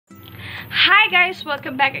Hi guys!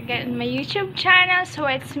 Welcome back again on my YouTube channel. So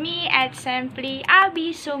it's me at Simply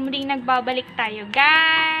Abby. So muling nagbabalik tayo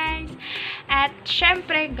guys. At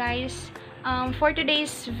syempre guys, for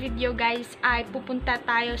today's video guys ay pupunta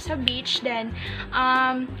tayo sa beach. Then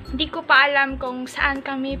hindi ko pa alam kung saan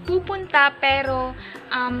kami pupunta, pero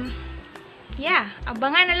yeah,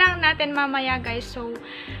 abangan na lang natin mamaya guys. So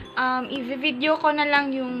i-video ko na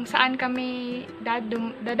lang yung saan kami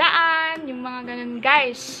dadaan, yung mga ganun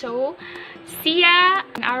guys. So see ya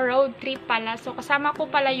on our road trip pala. So kasama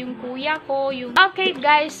ko pala yung kuya ko, okay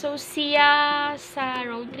guys, so see ya sa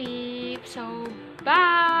road trip. So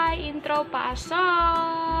bye, intro,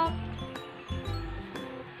 pasok.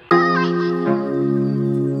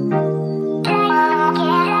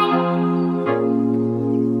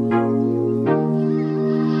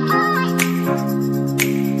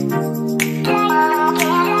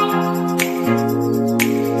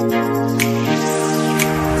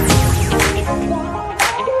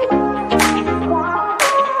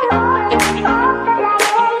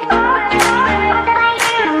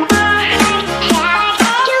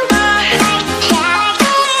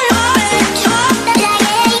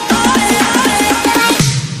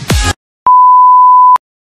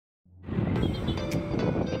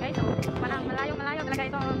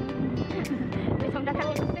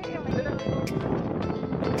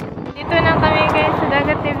 Dito na kami guys sa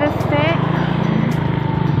dagat ni Baste.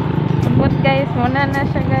 Abot guys, muna na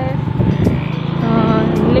siya guys.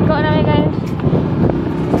 Liko na kami guys.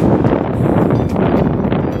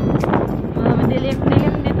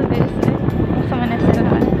 Madilim-dilim dito guys. Sama na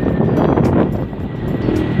sila.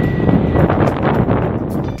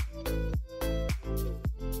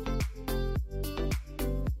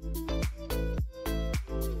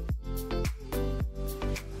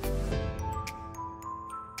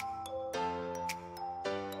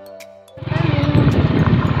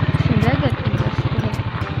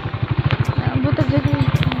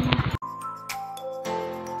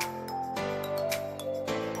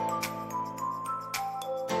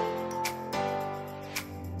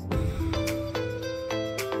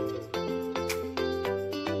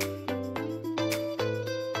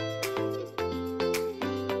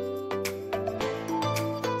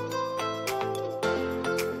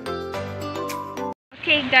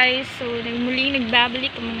 Okay guys, so muli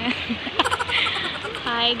nagbabalik muna.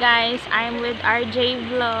 Hi guys, I'm with RJ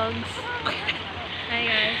Vlogs. Hi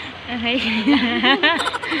guys. Hi.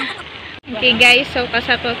 Okay guys, so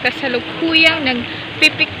kasalukuyang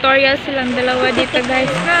nagpipictorial silang dalawa dito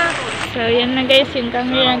guys. So yan na guys, yung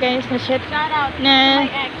camera guys na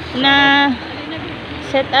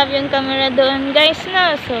set up yung camera doon guys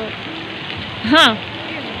na. So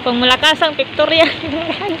pang malakas ang pictorial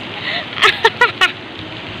guys.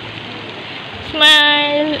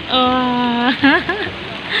 Smile. Oh.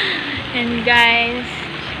 And guys,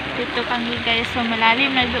 dito kami guys, so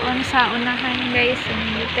malalim na doon sa unahan guys. So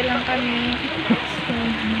dito lang kami.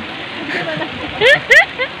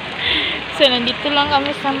 So nandito lang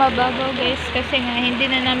kami sa mababaw guys, kasi nga hindi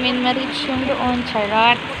na namin ma-reach yung doon.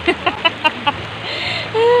 Charot.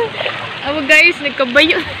 Oh guys,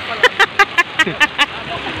 nagkabayo.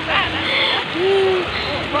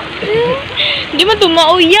 Di man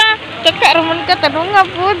tumauya. Kakaraman ka, tanong nga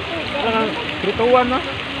po. Rituan na.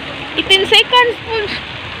 18 seconds po.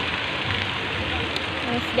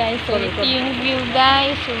 Yes guys, so ito yung view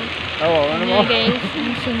guys. So, ano guys,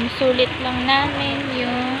 sinusulit lang namin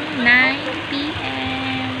yung 9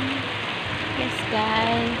 PM. Yes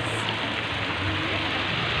guys.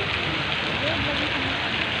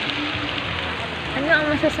 Ano ang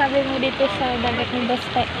masasabi mo dito sa dagat ni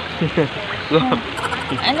Baste?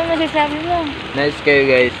 Ano masasabi mo? Nice kayo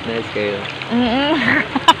guys, nice kayo.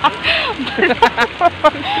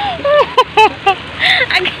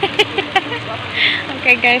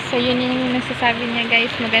 Okay guys, so yun yung nasasabi niya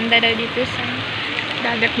guys. Maganda daw dito sa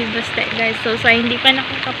dagat ni Baste guys. So sa hindi pa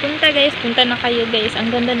nakakapunta guys, punta na kayo guys.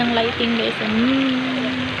 Ang ganda ng lighting guys.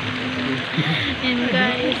 And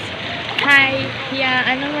guys, hi.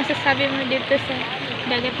 Yeah, ano masasabi mo dito sa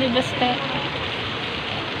dagat ni Baste?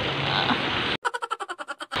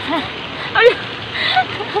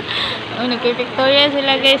 Nagpipictorial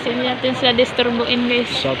sila guys. Hindi natin sila disturbuin guys.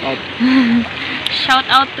 Shout out. Shout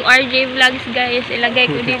out to RJ Vlogs guys. Ilagay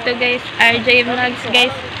ko dito guys, RJ Vlogs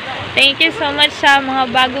guys. Thank you so much sa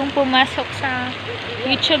mga bagong pumasok sa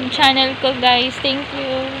YouTube channel ko guys. Thank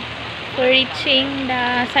you for reaching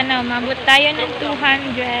sana umabot tayo ng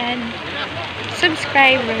 200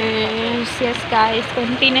 subscribers. Yes guys,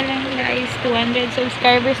 konti na lang guys. 200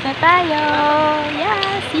 subscribers na tayo.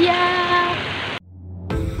 Yes, yeah.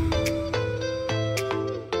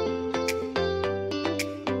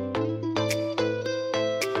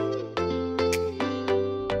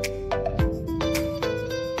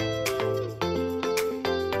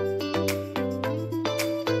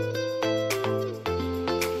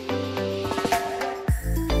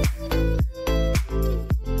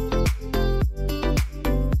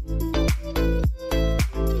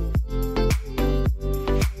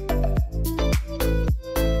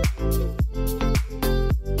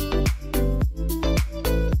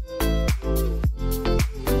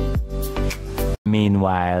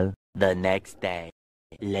 Meanwhile, the next day,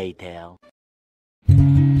 later.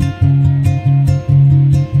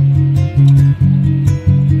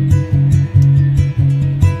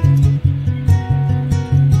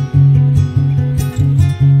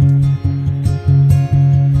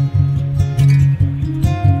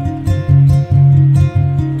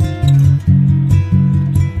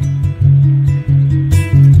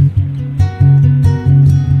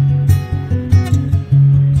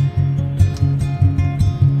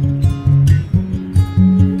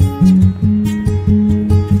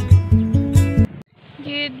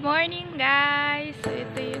 Good morning guys! So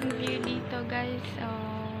ito yung view dito guys.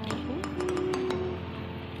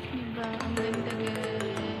 Diba? Ang ganda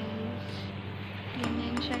guys.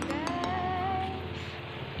 Ganyan siya guys.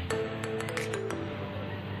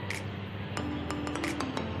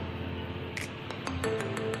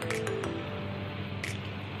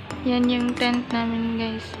 Yan yung tent namin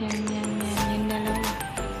guys. Yan. Yung dalawa.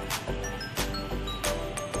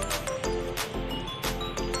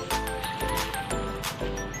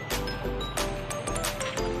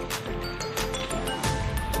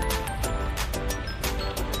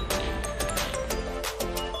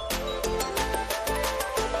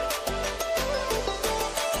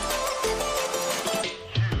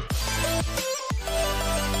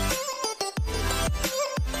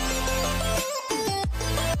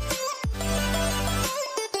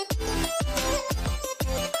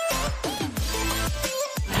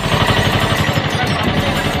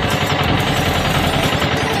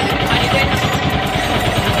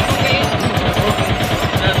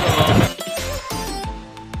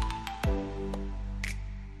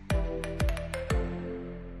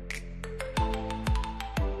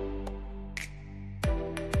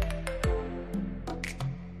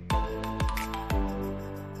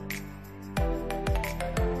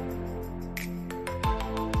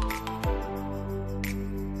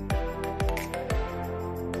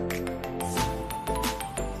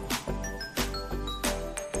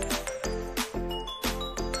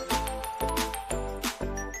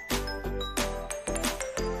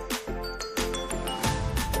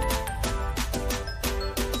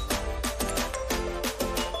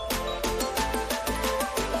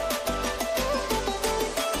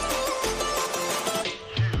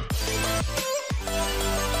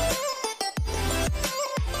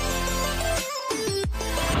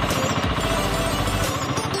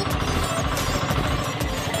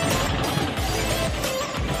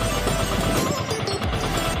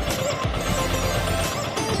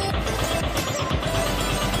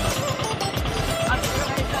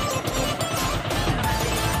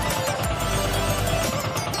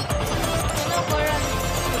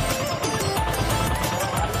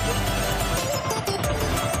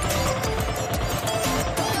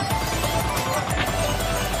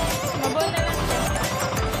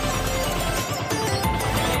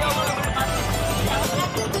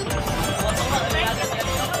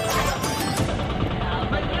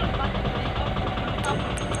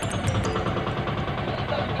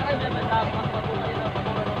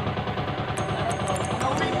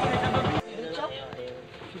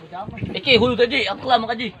 Iki, hulu tadi, angkla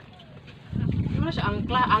maka ji. Mana siya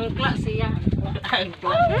angkla siya.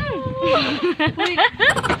 Angkla.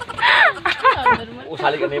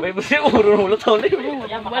 Usali ka na ba? Busi urun hulu tahu ni.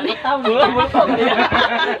 Balik tahu. Hulu tahu ni.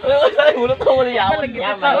 Usali hulu tahu ni ya.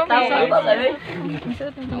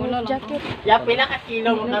 Jacket. Ya pila ka kilo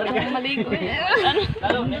mo karga. Maligo.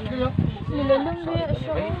 Nilalong Nilalong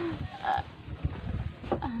siya.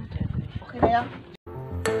 Okay na yan.